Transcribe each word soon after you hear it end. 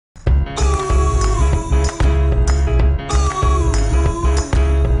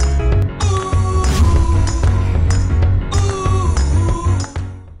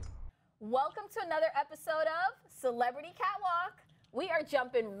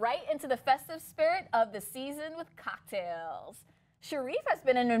right into the festive spirit of the season with cocktails. Sharif has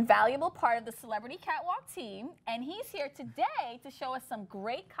been an invaluable part of the Celebrity Catwalk team, and he's here today to show us some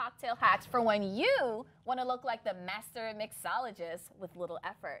great cocktail hacks for when you want to look like the master mixologist with little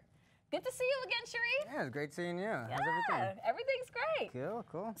effort. Good to see you again, Sharif. Yeah, it's great seeing you. Yeah, How's everything? Everything's great. Cool,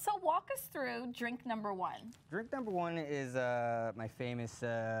 cool. So walk us through drink number one. Drink number one is my famous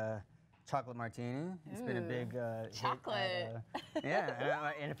chocolate martini. It's been a big chocolate. Hit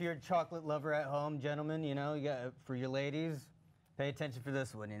at, and if you're a chocolate lover at home, gentlemen, you know, you got for your ladies, pay attention for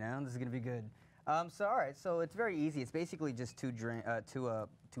this one. You know, this is gonna be good. So all right, so it's very easy. It's basically just two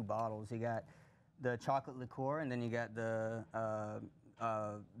bottles. You got the chocolate liqueur, and then you got the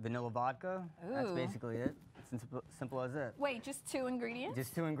vanilla vodka. Ooh. That's basically it. It's simple as it. Wait, just two ingredients?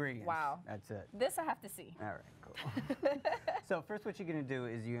 Just two ingredients. Wow. That's it. This I have to see. All right, cool. So first what you're going to do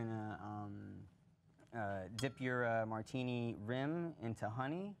is you're going to dip your martini rim into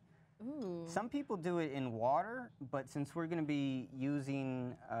honey. Ooh. Some people do it in water, but since we're going to be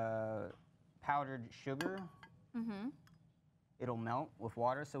using powdered sugar, it'll melt with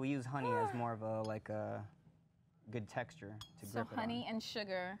water. So we use honey as more of a good texture to grip it on. So honey and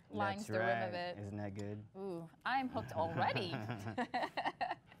sugar lines That's the right. rim of it. Isn't that good? Ooh, I'm hooked already.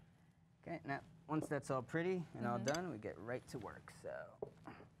 Okay, now once that's all pretty and all done, we get right to work. So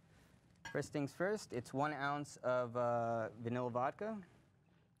first things first, it's 1 ounce of vanilla vodka.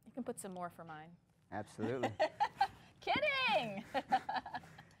 You can put some more for mine. Absolutely. Kidding!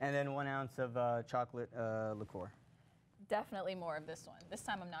 And then 1 ounce of chocolate liqueur. Definitely more of this one. This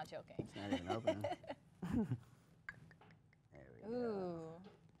time I'm not joking. It's not even open. There we go. Ooh.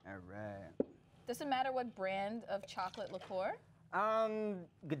 All right. Does it matter what brand of chocolate liqueur?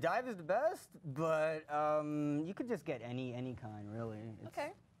 Godiva is the best, but you could just get any kind, really. It's,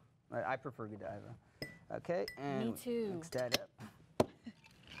 Okay. I prefer Godiva. Okay, and Me too. mix that up.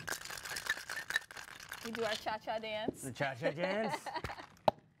 We do our cha-cha dance. The cha-cha dance.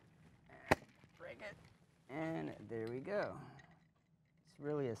 Bring it. And there we go. It's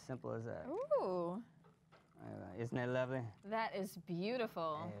really as simple as that. Ooh. Isn't that lovely? That is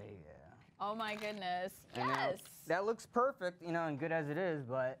beautiful. There you go. Oh my goodness. And now, Yes. that looks perfect, you know, and good as it is,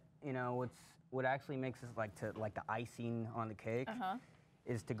 but you know what actually makes it like the icing on the cake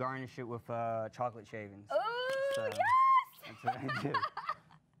is to garnish it with chocolate shavings. Ooh, So, yes! That's what I do.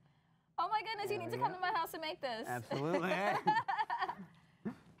 Oh my goodness, you need to come to my house and make this. Absolutely. There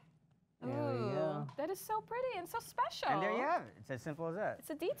we go. That is so pretty and so special. And there you have it. It's as simple as that. It's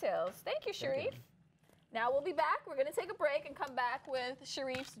the details. Thank you, Sharif. you. Now we'll be back. We're going to take a break and come back with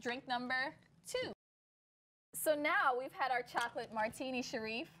Sharif's drink number 2. So now we've had our chocolate martini,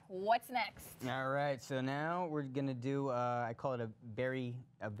 Sharif. What's next? All right. So now we're gonna do. I call it a berry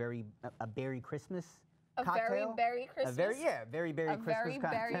Christmas cocktail. Very Christmas. Very berry Christmas very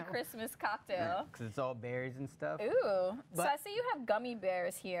cocktail. berry Christmas cocktail. Because it's all berries and stuff. Ooh. So But- I see you have gummy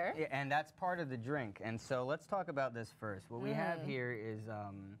bears here. Yeah, and that's part of the drink. And so let's talk about this first. What we have here is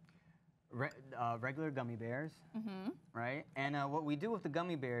regular gummy bears, right? And what we do with the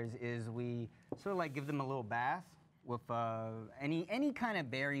gummy bears is we sort of like give them a little bath with any kind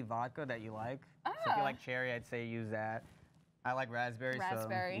of berry vodka that you like. So if you like cherry, I'd say use that. I like raspberry, so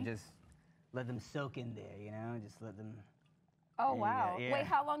you just let them soak in there, you know? Just let them... Oh, wow. Yeah. Wait,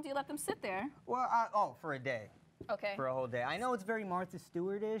 how long do you let them sit there? Well, for a day. Okay. For a whole day. I know it's very Martha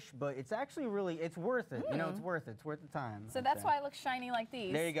Stewart-ish, but it's actually really, it's worth it. You know, it's worth it. It's worth the time. So that's why it looks shiny like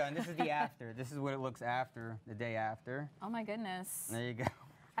these. There you go. And this is the after. This is what it looks after, the day after. Oh my goodness. There you go.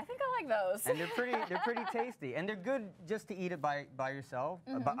 I think I like those. And they're pretty tasty. And they're good just to eat it by yourself.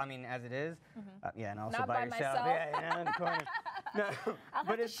 I mean, as it is. Yeah, and also Not by yourself. myself. Yeah, you know, in the corner. No, I'll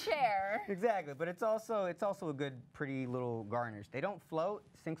have to share. Exactly, but it's also a good, pretty little garnish. They don't float,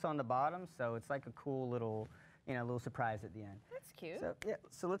 sinks on the bottom, so it's like a cool little, you know, little surprise at the end. That's cute. So yeah,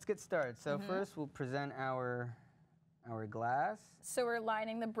 so let's get started. So first we'll present our glass. So we're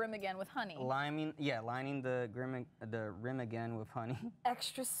lining the brim again with honey. Lining the rim again with honey.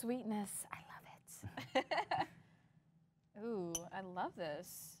 Extra sweetness. I love it. Ooh, I love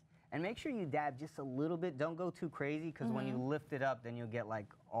this. And make sure you dab just a little bit. Don't go too crazy, because when you lift it up, then you'll get like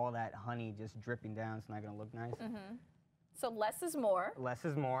all that honey just dripping down. It's not gonna look nice. So less is more. Less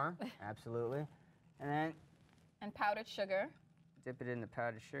is more, absolutely. And then And powdered sugar. dip it in the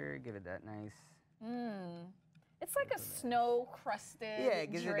powdered sugar. Give it that nice. It's like a snow-crusted Yeah,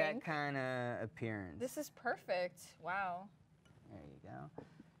 it gives drink. it that kind of appearance. This is perfect. Wow. There you go.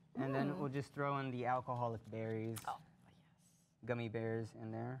 And then we'll just throw in the alcoholic berries. Oh, Gummy bears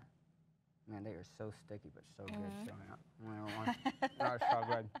in there. Man, they are so sticky, but so good showing up. All right, so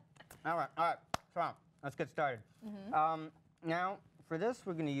good. All right, so let's get started. Now, for this,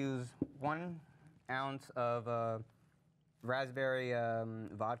 we're going to use 1 ounce of raspberry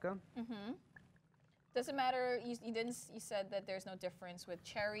vodka. Mm-hmm. Does it matter? You said that there's no difference with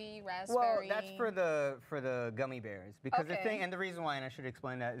cherry, raspberry. Well, that's for the gummy bears, because the Okay. thing, and the reason why, and I should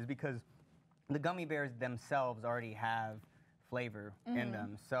explain that, is because the gummy bears themselves already have flavor in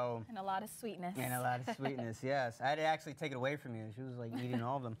them. So And a lot of sweetness. and a lot of sweetness. Yes, I had to actually take it away from you. She was like eating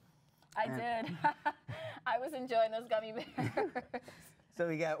all of them. I did. I was enjoying those gummy bears. So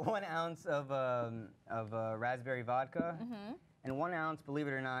we got 1 ounce of raspberry vodka, and 1 ounce, believe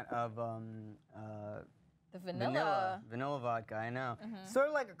it or not, of The vanilla. vanilla vodka. I know. Sort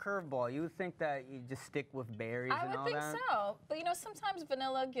of like a curveball. You would think that you just stick with berries I and all would that. think so. But you know, sometimes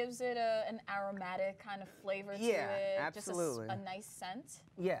vanilla gives it an aromatic kind of flavor to Yeah, it. absolutely. Just a nice scent.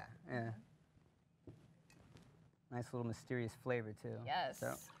 Yeah, yeah. Nice little mysterious flavor too. Yes.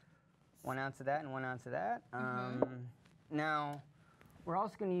 So 1 ounce of that and 1 ounce of that. Now, we're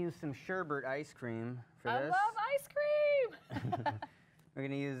also going to use some sherbet ice cream for I this. love ice cream. We're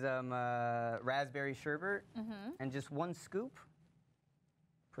going to use raspberry sherbet and just 1 scoop.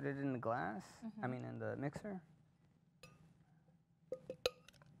 Put it in the glass. I mean, in the mixer.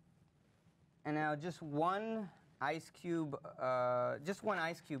 And now just 1 ice cube. Just 1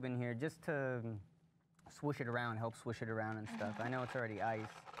 ice cube in here, just to swish it around, help swish it around and stuff. I know it's already ice,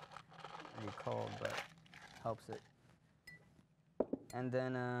 already cold, but helps it. And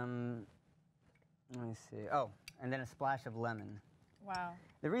then, let me see. Oh, and then a splash of lemon. Wow.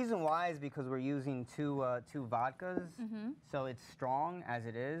 The reason why is because we're using two vodkas, so it's strong as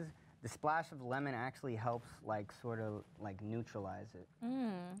it is. The splash of lemon actually helps, like, sort of, like, neutralize it.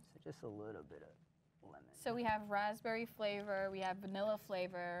 So just a little bit of lemon. So we have raspberry flavor, we have vanilla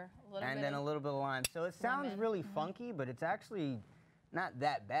flavor, And then a little bit of lime. So it sounds lemon. really funky, but it's actually not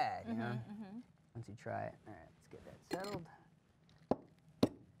that bad, you know? Once you try it. All right, let's get that settled.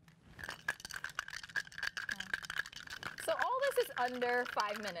 So all this is under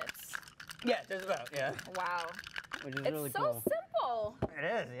 5 minutes. Yeah, just about, yeah. Wow. Which is It's really so cool. simple. It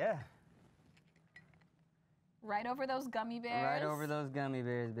is, yeah. Right over those gummy bears. Right over those gummy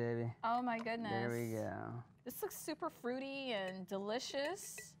bears, baby. Oh my goodness. There we go. This looks super fruity and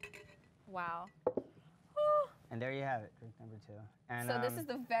delicious. Wow. And there you have it, drink number 2. And, So this is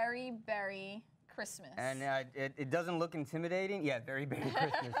the very berry Christmas. And it doesn't look intimidating. Yeah, very Berry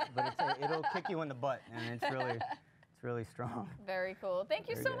Christmas, but it'll kick you in the butt, and it's really strong. Very cool. Thank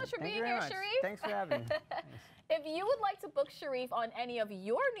you Very so good. much for Thank being you very here, much. Sharif. Thanks for having me. If you would like to book Sharif on any of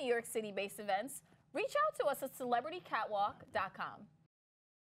your New York City-based events, reach out to us at celebritycatwalk.com.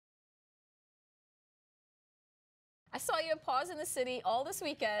 I saw you at Paws in the City all this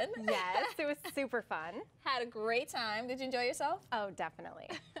weekend. Yes, it was super fun. Had a great time. Did you enjoy yourself? Oh, definitely.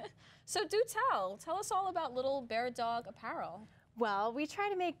 So do tell us all about Little Bear Dog Apparel. Well, we try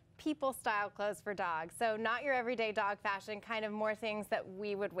to make people-style clothes for dogs. So not your everyday dog fashion, kind of more things that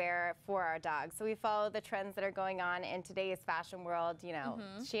we would wear for our dogs. So we follow the trends that are going on in today's fashion world, you know,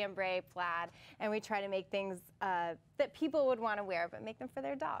 chambray, plaid, and we try to make things that people would want to wear, but make them for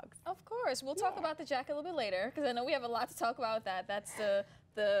their dogs. Of course. We'll talk about the jacket a little bit later, because I know we have a lot to talk about with that. That's the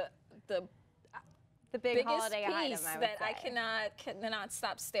The big biggest holiday item, piece I would that I say. cannot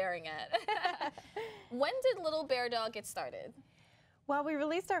stop staring at. When did Little Bear Dog get started? Well, we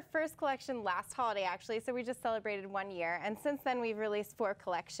released our first collection last holiday, actually, so we just celebrated 1 year. And since then, we've released 4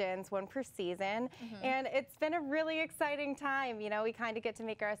 collections, 1 per season. And it's been a really exciting time. You know, we kind of get to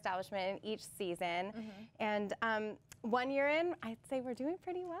make our establishment in each season. And 1 year in, I'd say we're doing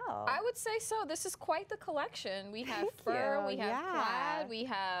pretty well. I would say so. This is quite the collection. We have Thank fur, you. we have Yeah. plaid, we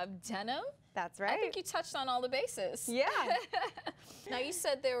have denim. That's right. I think you touched on all the bases. Yeah. Now, you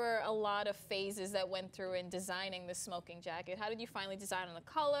said there were a lot of phases that went through in designing the smoking jacket. How did you finally decide on the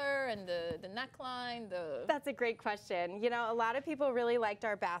color and the neckline? That's a great question. You know, a lot of people really liked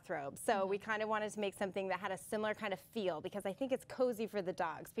our bathrobe, so we kind of wanted to make something that had a similar kind of feel, because I think it's cozy for the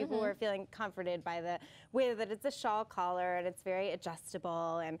dogs. People were feeling comforted by the way that it's a shawl collar and it's very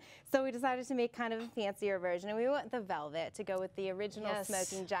adjustable. And so we decided to make kind of a fancier version, and we went with the velvet to go with the original Yes.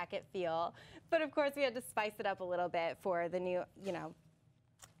 smoking jacket feel. But of course, we had to spice it up a little bit for the new, you know.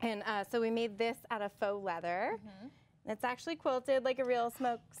 And so we made this out of faux leather. It's actually quilted like a real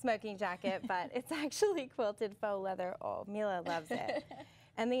smoking jacket, but it's actually quilted faux leather. Oh, Mila loves it.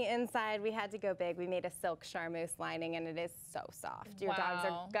 And the inside, we had to go big. We made a silk charmeuse lining, and it is so soft. Your dogs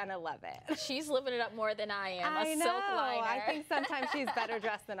Wow. are gonna love it. She's living it up more than I am. I a know. silk liner. I think sometimes she's better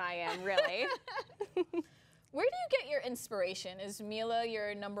dressed than I am, really. Where do you get your inspiration? Is Mila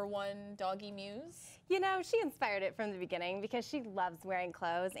your #1 doggy muse? You know, she inspired it from the beginning because she loves wearing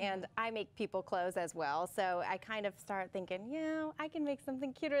clothes, and I make people clothes as well. So I kind of started thinking, you know, I can make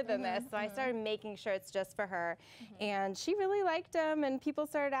something cuter than this. So I started making shirts just for her, and she really liked them, and people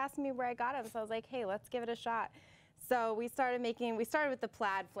started asking me where I got them. So I was like, hey, let's give it a shot. So we started with the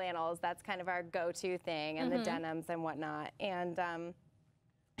plaid flannels. That's kind of our go-to thing, and the denims and whatnot. And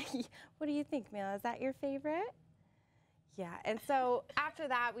what do you think, Mila? Is that your favorite? Yeah, and so after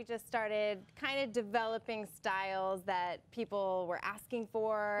that, we just started kind of developing styles that people were asking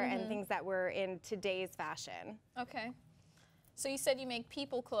for and things that were in today's fashion. Okay. So you said you make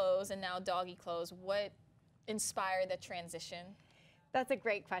people clothes and now doggy clothes. What inspired the transition? That's a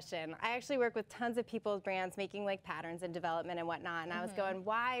great question. I actually work with tons of people's brands making like patterns and development and whatnot, and I was going,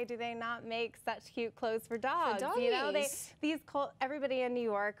 why do they not make such cute clothes for dogs? You know, everybody in New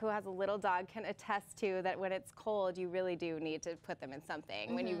York who has a little dog can attest to that when it's cold, you really do need to put them in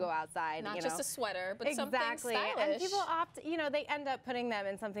something when you go outside. Not you just know. a sweater, but something stylish. And people opt, you know, they end up putting them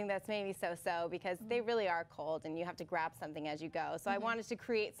in something that's maybe so-so because they really are cold and you have to grab something as you go. So I wanted to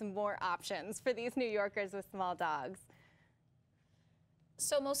create some more options for these New Yorkers with small dogs.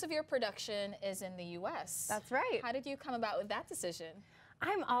 So most of your production is in the U.S. That's right. How did you come about with that decision?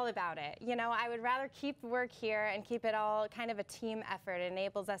 I'm all about it. You know, I would rather keep work here and keep it all kind of a team effort. It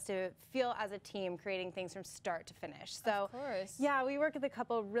enables us to feel as a team creating things from start to finish. So, of course. Yeah, we work with a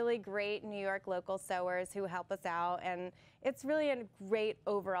couple really great New York local sewers who help us out, and it's really a great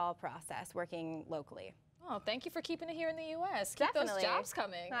overall process working locally. Oh, thank you for keeping it here in the U.S. Keep Definitely. those jobs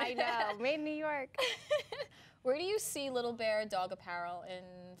coming. I know, made in New York. Where do you see Little Bear dog apparel in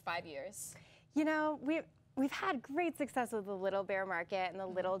 5 years? You know, we've had great success with the Little Bear market and the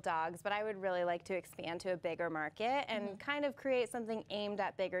little dogs, but I would really like to expand to a bigger market and kind of create something aimed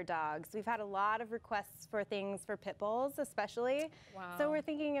at bigger dogs. We've had a lot of requests for things for pit bulls, especially. Wow. So we're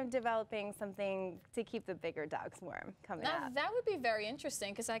thinking of developing something to keep the bigger dogs warm coming Now, up. that would be very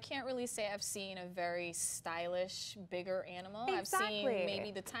interesting because I can't really say I've seen a very stylish, bigger animal. Exactly. I've seen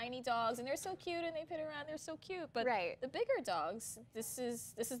maybe the tiny dogs, and they're so cute, and they pit around, they're so cute. But the bigger dogs, this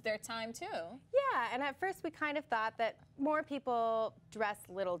is their time too. Yeah, and at first we kind of thought that more people dress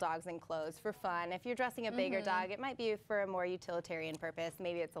little dogs in clothes for fun. If you're dressing a bigger dog, it might be for a more utilitarian purpose.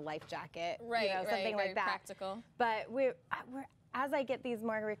 Maybe it's a life jacket, right, you know, something very like that. Practical. But as I get these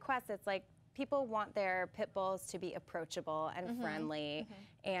more requests, it's like people want their pit bulls to be approachable and friendly,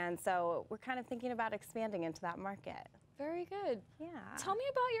 and so we're kind of thinking about expanding into that market. Very good. Yeah. Tell me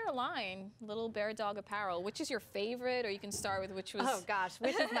about your line, Little Bear Dog Apparel. Which is your favorite, or you can start with which was... Oh gosh,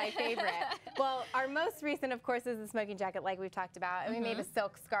 which is my favorite? Well, our most recent, of course, is the smoking jacket like we've talked about, and we made a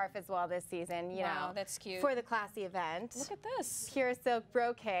silk scarf as well this season, you know. That's cute. For the classy event. Look at this. Pure silk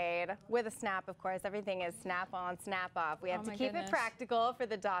brocade with a snap, of course. Everything is snap on, snap off. We have to keep it practical for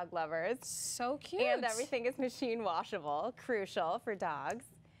the dog lovers. So cute. And everything is machine washable, crucial for dogs.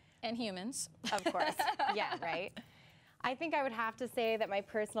 And humans. Of course. Yeah, right. I think I would have to say that my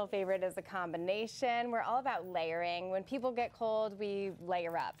personal favorite is a combination. We're all about layering. When people get cold, we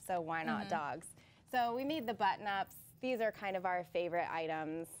layer up, so why not dogs? So we made the button-ups. These are kind of our favorite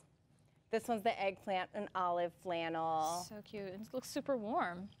items. This one's the eggplant and olive flannel. So cute. It looks super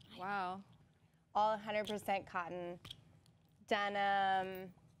warm. Wow. All 100% cotton, denim,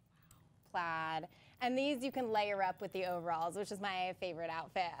 plaid. And these you can layer up with the overalls, which is my favorite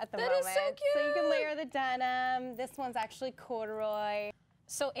outfit at the moment. That is so cute. So you can layer the denim. This one's actually corduroy.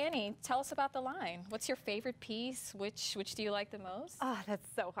 So Annie, tell us about the line. What's your favorite piece? Which do you like the most? Oh, that's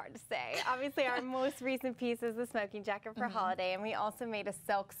so hard to say. Obviously, our most recent piece is the smoking jacket for holiday, and we also made a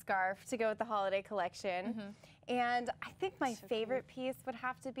silk scarf to go with the holiday collection. And I think my favorite piece would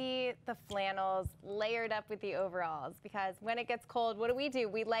have to be the flannels layered up with the overalls, because when it gets cold, what do?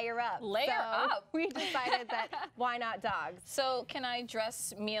 We layer up. Layer up? We decided that why not dogs? So can I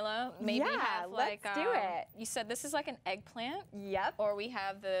dress Mila? Maybe Yeah, have like let's do it. You said this is like an eggplant? Yep. Or we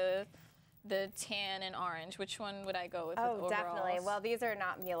have the tan and orange. Which one would I go with? Oh, with definitely. overalls? Well, these are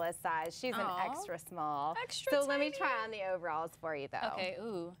not Mila's size. She's an Aw. extra small. Extra So let me tiny. try on the overalls for you, though. Okay,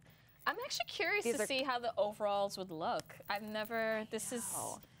 ooh. I'm actually curious These to are- see how the overalls would look. I've never, this is...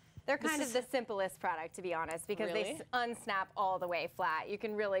 They're kind of the simplest product, to be honest, because Really? they unsnap all the way flat. You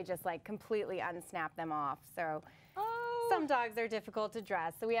can really just like completely unsnap them off. So some dogs are difficult to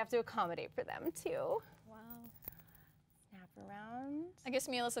dress, so we have to accommodate for them too. Wow. Snap around. I guess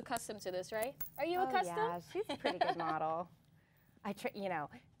Mila's accustomed to this, right? Are you Oh, accustomed? yeah, she's a pretty good model. You know,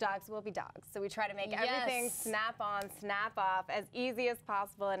 dogs will be dogs, so we try to make everything Yes. snap on, snap off, as easy as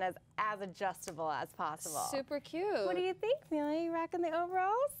possible and as adjustable as possible. Super cute. What do you think, Mila? You rocking the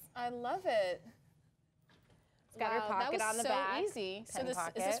overalls? I love it. It's got her pocket on the back. That was so easy. So is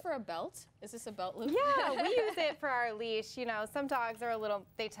this for a belt? Is this a belt loop? Yeah, we use it for our leash. You know, some dogs are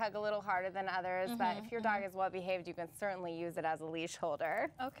they tug a little harder than others, but if your dog is well behaved, you can certainly use it as a leash holder.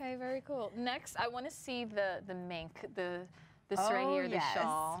 Okay, very cool. Next, I want to see the mink, this right here, the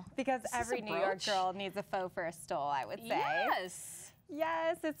shawl. Because every New York girl needs a faux fur stole, I would say. Yes.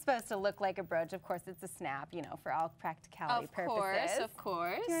 Yes, it's supposed to look like a brooch. Of course, it's a snap, you know, for all practicality purposes. Of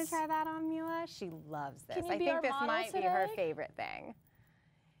course. Do you want to try that on, Mila? She loves this. I think this might be her favorite thing.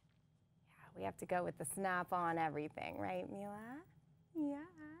 Yeah, we have to go with the snap on everything, right, Mila? Yeah.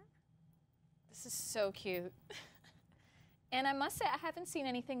 This is so cute. And I must say, I haven't seen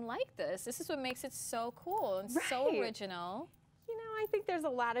anything like this. This is what makes it so cool and so original. You know, I think there's a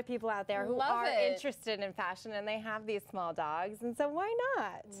lot of people out there who are interested in fashion and they have these small dogs, and so why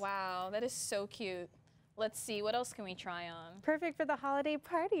not? Wow, that is so cute. Let's see, what else can we try on? Perfect for the holiday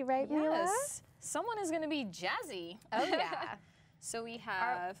party, right, Mila? Yes. Someone is going to be jazzy. Oh, yeah. So we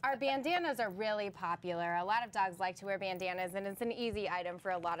have... Our bandanas are really popular. A lot of dogs like to wear bandanas, and it's an easy item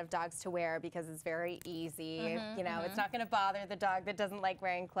for a lot of dogs to wear because it's very easy. You know, it's not going to bother the dog that doesn't like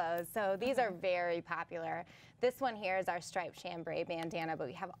wearing clothes. So these are very popular. This one here is our striped chambray bandana, but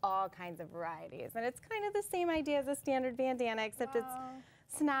we have all kinds of varieties. And it's kind of the same idea as a standard bandana, except it's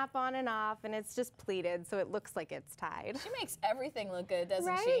snap on and off, and it's just pleated, so it looks like it's tied. She makes everything look good,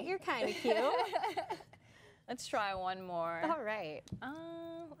 doesn't she? Right? You're kind of cute. Let's try one more. All right.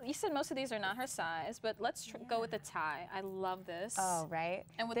 You said most of these are not her size, but let's go with the tie. I love this. Oh, right.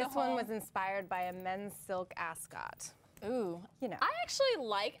 And with this one was inspired by a men's silk ascot. Ooh. You know. I actually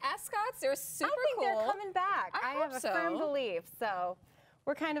like ascots. They're super cool. I think they're coming back. I have a firm belief. So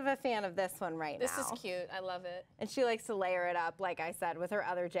we're kind of a fan of this one right now. This is cute. I love it. And she likes to layer it up, like I said, with her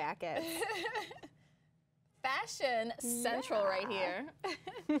other jackets. Fashion Central right here.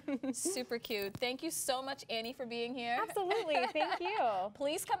 Super cute. Thank you so much, Annie, for being here. Absolutely. Thank you.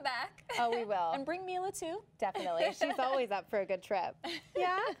 Please come back. Oh, we will. And bring Mila, too. Definitely. She's always up for a good trip.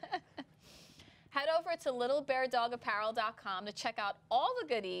 Yeah? Head over to littlebeardogapparel.com to check out all the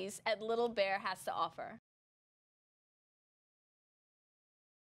goodies that Little Bear has to offer.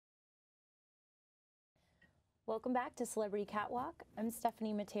 Welcome back to Celebrity Catwalk. I'm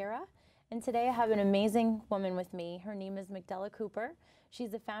Stephanie Matera, and today I have an amazing woman with me. Her name is Mcdella Cooper.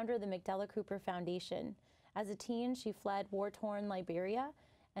 She's the founder of the Mcdella Cooper Foundation. As a teen, she fled war-torn Liberia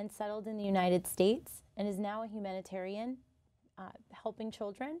and settled in the United States and is now a humanitarian helping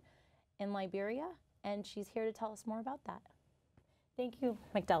children in Liberia, and she's here to tell us more about that. Thank you,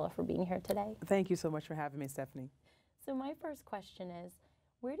 Mcdella, for being here today. Thank you so much for having me, Stephanie. So my first question is,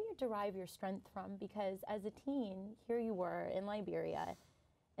 where do you derive your strength from? Because as a teen, here you were in Liberia,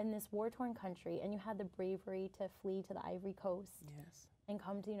 in this war-torn country, and you had the bravery to flee to the Ivory Coast and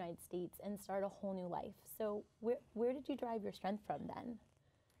come to the United States and start a whole new life. So where did you derive your strength from then?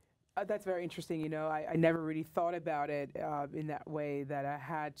 That's very interesting. You know, I never really thought about it in that way, that I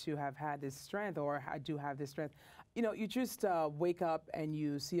had to have had this strength, or I do have this strength. You know, you just wake up and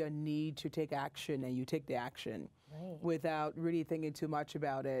you see a need to take action, and you take the action without really thinking too much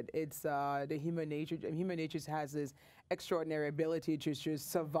about it. It's the human nature. Human nature has this extraordinary ability to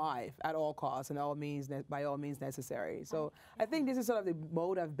just survive at all costs and by all means necessary. So I think this is sort of the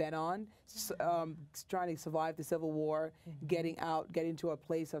mode I've been on, trying to survive the Civil War, getting to a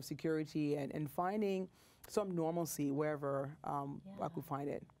place of security, and finding some normalcy wherever I could find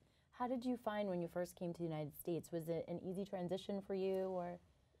it. How did you find when you first came to the United States? Was it an easy transition for you, or?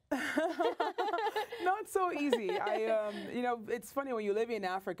 Not so easy. You know, it's funny, when you live in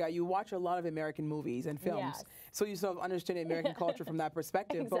Africa, you watch a lot of American movies and films, so you sort of understand American culture from that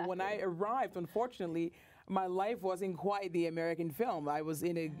perspective. But when I arrived, unfortunately, my life wasn't quite the American film. I was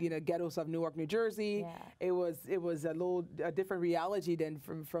in a ghettos of Newark, New Jersey. It was a different reality than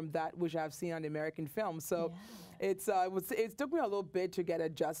from that which I've seen on the American film. So it took me a little bit to get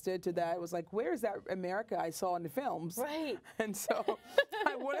adjusted to that. It was like, where's that America I saw in the films? Right. And so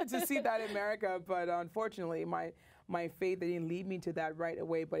I wanted to see that America, but unfortunately, my faith didn't lead me to that right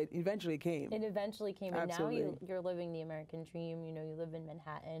away, but it eventually came. It eventually came, Absolutely. And now you're living the American dream. You know, you live in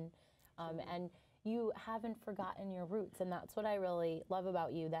Manhattan, and you haven't forgotten your roots, and that's what I really love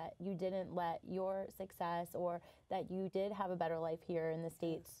about you, that you didn't let your success, or that you did have a better life here in the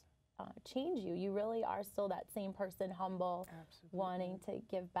States, change you. You really are still that same person, humble, wanting to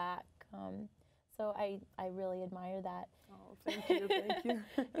give back. So I really admire that. Oh, thank you, thank you.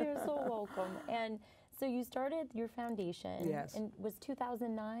 You're so welcome. And so you started your foundation. Yes. And was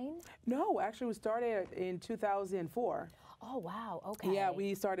 2009? No, actually we started in 2004. Oh, wow. Okay. Yeah,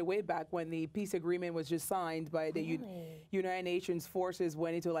 we started way back when the peace agreement was just signed by the United Nations forces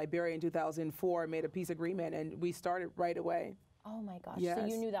went into Liberia in 2004, made a peace agreement, and we started right away. Oh my gosh. Yes. So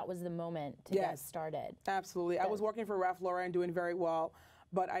you knew that was the moment to get started. Absolutely. I was working for Ralph Lauren, doing very well,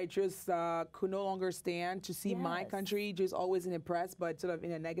 but I just could no longer stand to see my country just always in the press, but sort of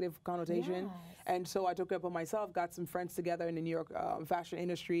in a negative connotation. And so I took it upon myself, got some friends together in the New York fashion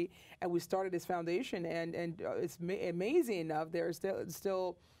industry, and we started this foundation. And it's amazing enough, there are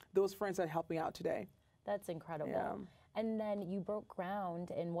still those friends that help me out today. That's incredible. Yeah. And then you broke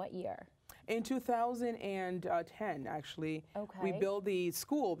ground in what year? In 2010, actually, we Okay. built the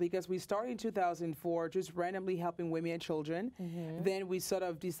school because we started in 2004 just randomly helping women and children. Then we sort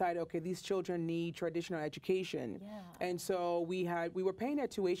of decided, okay, these children need traditional education. And so we were paying their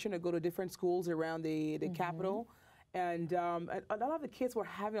tuition to go to different schools around the capital. And a lot of the kids were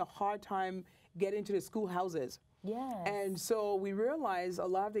having a hard time getting to the schoolhouses. Yes. And so we realized a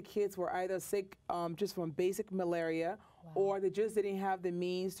lot of the kids were either sick just from basic malaria, or they just didn't have the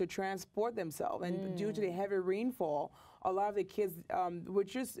means to transport themselves. And due to the heavy rainfall, a lot of the kids were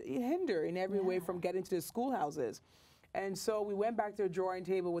just hindered in every way from getting to the schoolhouses. And so we went back to the drawing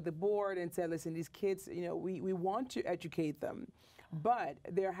table with the board and said, listen, these kids, you know, we want to educate them, but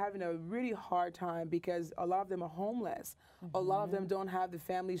they're having a really hard time because a lot of them are homeless. A lot of them don't have the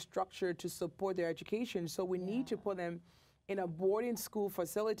family structure to support their education. So we need to put them in a boarding school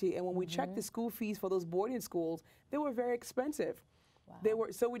facility. And when we checked the school fees for those boarding schools, they were very expensive.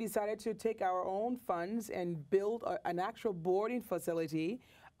 So we decided to take our own funds and build an actual boarding facility.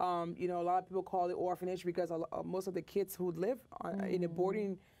 You know, a lot of people call it orphanage because most of the kids who live in a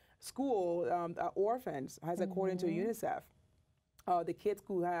boarding school are orphans, as according to UNICEF. The kids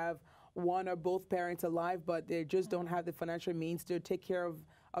who have one or both parents alive, but they just don't have the financial means to take care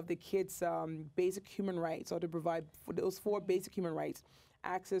of the kids' basic human rights, or to provide for those 4 basic human rights: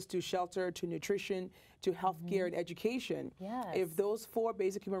 access to shelter, to nutrition, to health care and education. If those 4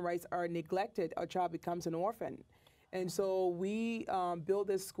 basic human rights are neglected, a child becomes an orphan. And so we built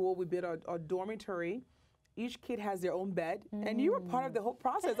this school. We built a dormitory. Each kid has their own bed, and you were part of the whole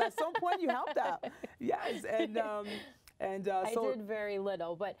process. At some point, you helped out. Yes, and I so did very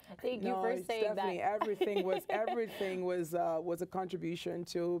little, but thank you for saying Stephanie, that. everything was a contribution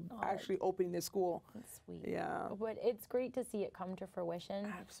to actually opening the school. That's sweet. Yeah. But it's great to see it come to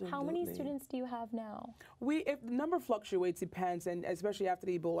fruition. Absolutely. How many students do you have now? If the number fluctuates, depends, and especially after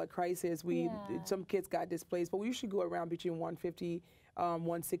the Ebola crisis, some kids got displaced, but we usually go around between 150,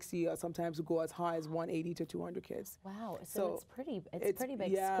 160, or sometimes we go as high as 180 to 200 kids. Wow, so it's pretty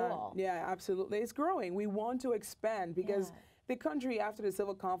big school. Yeah, absolutely. It's growing. We want to expand because the country after the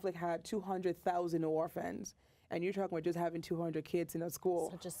civil conflict had 200,000 orphans. And you're talking about just having 200 kids in a school.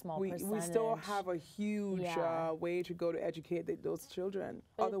 Such a small we still have a huge way to go to educate those children.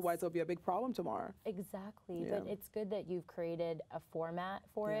 But otherwise, there'll be a big problem tomorrow. Exactly. But it's good that you've created a format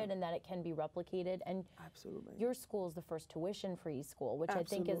for it and that it can be replicated. And absolutely, your school is the first tuition-free school, which I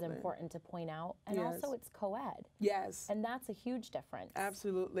think is important to point out. And also, it's co-ed. Yes. And that's a huge difference.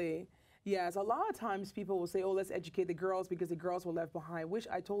 Absolutely. Yes, a lot of times people will say, oh, let's educate the girls because the girls were left behind, which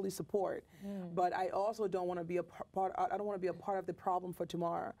I totally support. But I also don't want to be I don't want to be a part of the problem for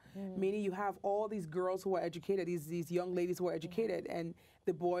tomorrow. Meaning you have all these girls who are educated, these young ladies who are educated, and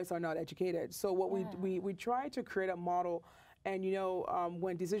the boys are not educated. So what we try to create a model. And you know,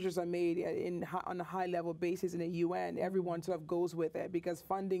 when decisions are made on a high-level basis in the UN, everyone sort of goes with it because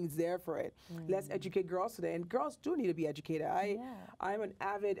funding's there for it. Let's educate girls today, and girls do need to be educated. I'm an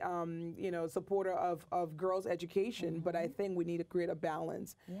avid, supporter of girls' education, but I think we need to create a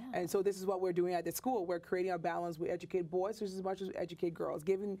balance. And so this is what we're doing at the school. We're creating a balance. We educate boys just as much as we educate girls,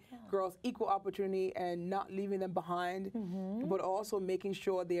 giving girls equal opportunity and not leaving them behind, but also making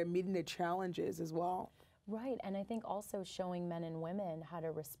sure they are meeting the challenges as well. Right, and I think also showing men and women how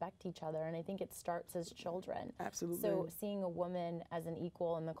to respect each other, and I think it starts as children. Absolutely. So seeing a woman as an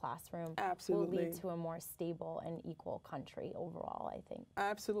equal in the classroom will lead to a more stable and equal country overall, I think.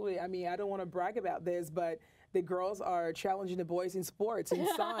 Absolutely. I mean, I don't want to brag about this, but the girls are challenging the boys in sports, in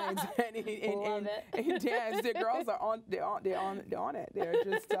science, and in dance. The girls are on it. They're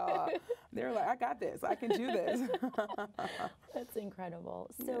just they're like, I got this. I can do this. That's incredible.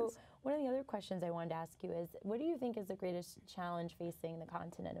 So one of the other questions I wanted to ask you is, what do you think is the greatest challenge facing the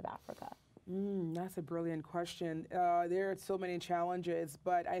continent of Africa? That's a brilliant question. There are so many challenges,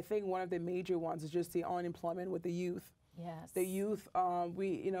 but I think one of the major ones is just the unemployment with the youth. Yes. The youth,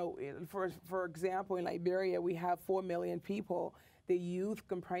 for example, in Liberia, we have 4 million people. the youth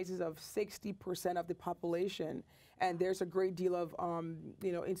comprises of 60% of the population, and there's a great deal of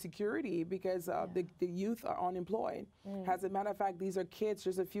insecurity because the youth are unemployed. As a matter of fact, these are kids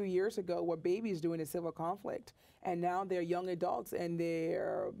just a few years ago were babies during a civil conflict, and now they're young adults, and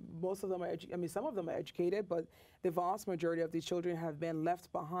most of them are some of them are educated, but the vast majority of these children have been left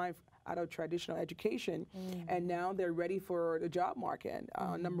behind out of traditional education, and now they're ready for the job market.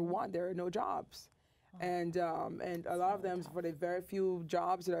 Number one, there are no jobs. And a lot of them, for the very few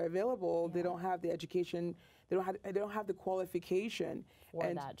jobs that are available, they don't have the education, they don't have the qualification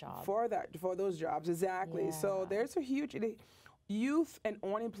for that job. For those jobs, exactly. Yeah. So there's a huge youth and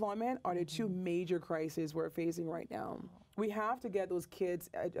unemployment are the two major crises we're facing right now. We have to get those kids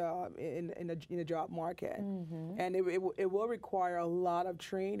in a job market, and it will require a lot of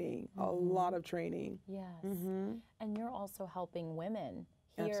training, a lot of training. Yes, and you're also helping women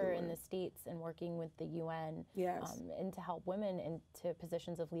here in the States and working with the UN and to help women into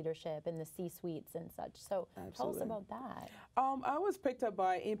positions of leadership in the C-suites and such. So tell us about that. I was picked up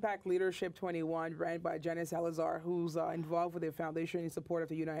by Impact Leadership 21, ran by Janice Salazar, who's involved with the foundation in support of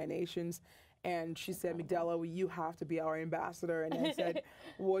the United Nations. And she said, Migdela, you have to be our ambassador. And I said,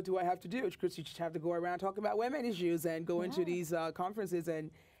 what do I have to do? Because you just have to go around talking about women issues and go into these conferences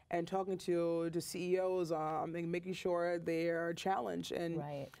and talking to the CEOs, and making sure they're challenged and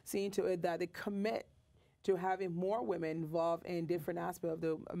seeing to it that they commit to having more women involved in different aspects of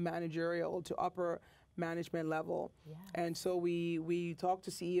the managerial to upper management level. And so we talk to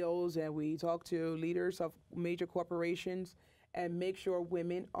CEOs and we talk to leaders of major corporations and make sure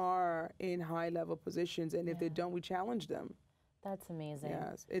women are in high-level positions. And if they don't, we challenge them. That's amazing.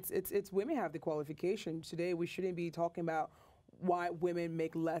 Yes, it's women have the qualification. Today, we shouldn't be talking about why women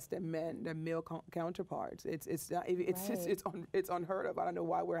make less than male counterparts. It's unheard of. I don't know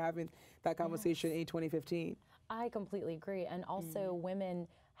why we're having that conversation in 2015. I completely agree. And also women,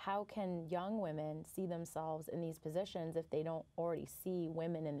 how can young women see themselves in these positions if they don't already see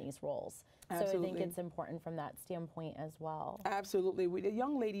women in these roles? Absolutely. So I think it's important from that standpoint as well. Absolutely. The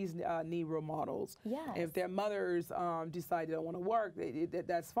young ladies need role models. Yes. If their mothers decide they don't want to work,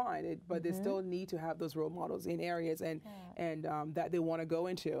 that's fine. But they still need to have those role models in areas and that they want to go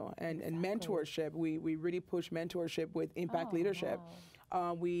into. And mentorship, we really push mentorship with Impact Leadership.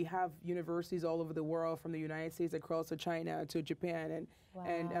 Wow. We have universities all over the world, from the United States across to China to Japan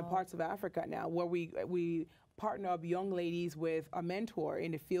and parts of Africa now, where we partner up young ladies with a mentor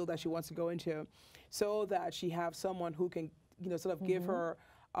in the field that she wants to go into, so that she have someone who can sort of give her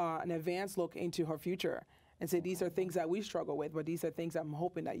an advanced look into her future and say, these are things that we struggle with, but these are things I'm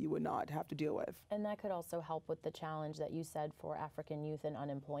hoping that you would not have to deal with. And that could also help with the challenge that you said for African youth and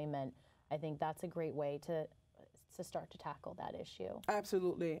unemployment. I think that's a great way to start to tackle that issue.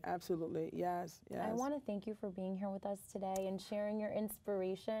 Absolutely, absolutely, yes, yes. I want to thank you for being here with us today and sharing your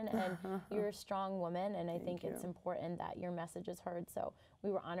inspiration. And you're a strong woman, and I think it's important that your message is heard. So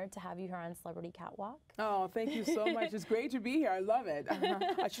we were honored to have you here on Celebrity Catwalk. Oh, thank you so much. It's great to be here. I love it.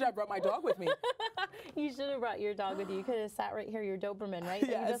 I should have brought my dog with me. You should have brought your dog with you. You could have sat right here, your Doberman, right?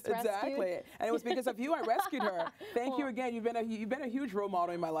 Yes, you just exactly. And it was because of you I rescued her. Thank you again. You've been a huge role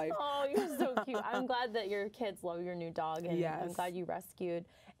model in my life. Oh, you're so cute. I'm glad that your kids love your new dog, and I'm glad you rescued.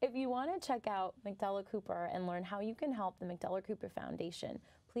 If you want to check out Migdela Cooper and learn how you can help the Migdela Cooper Foundation,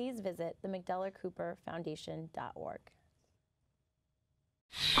 please visit the MigdelaCooperFoundation.org.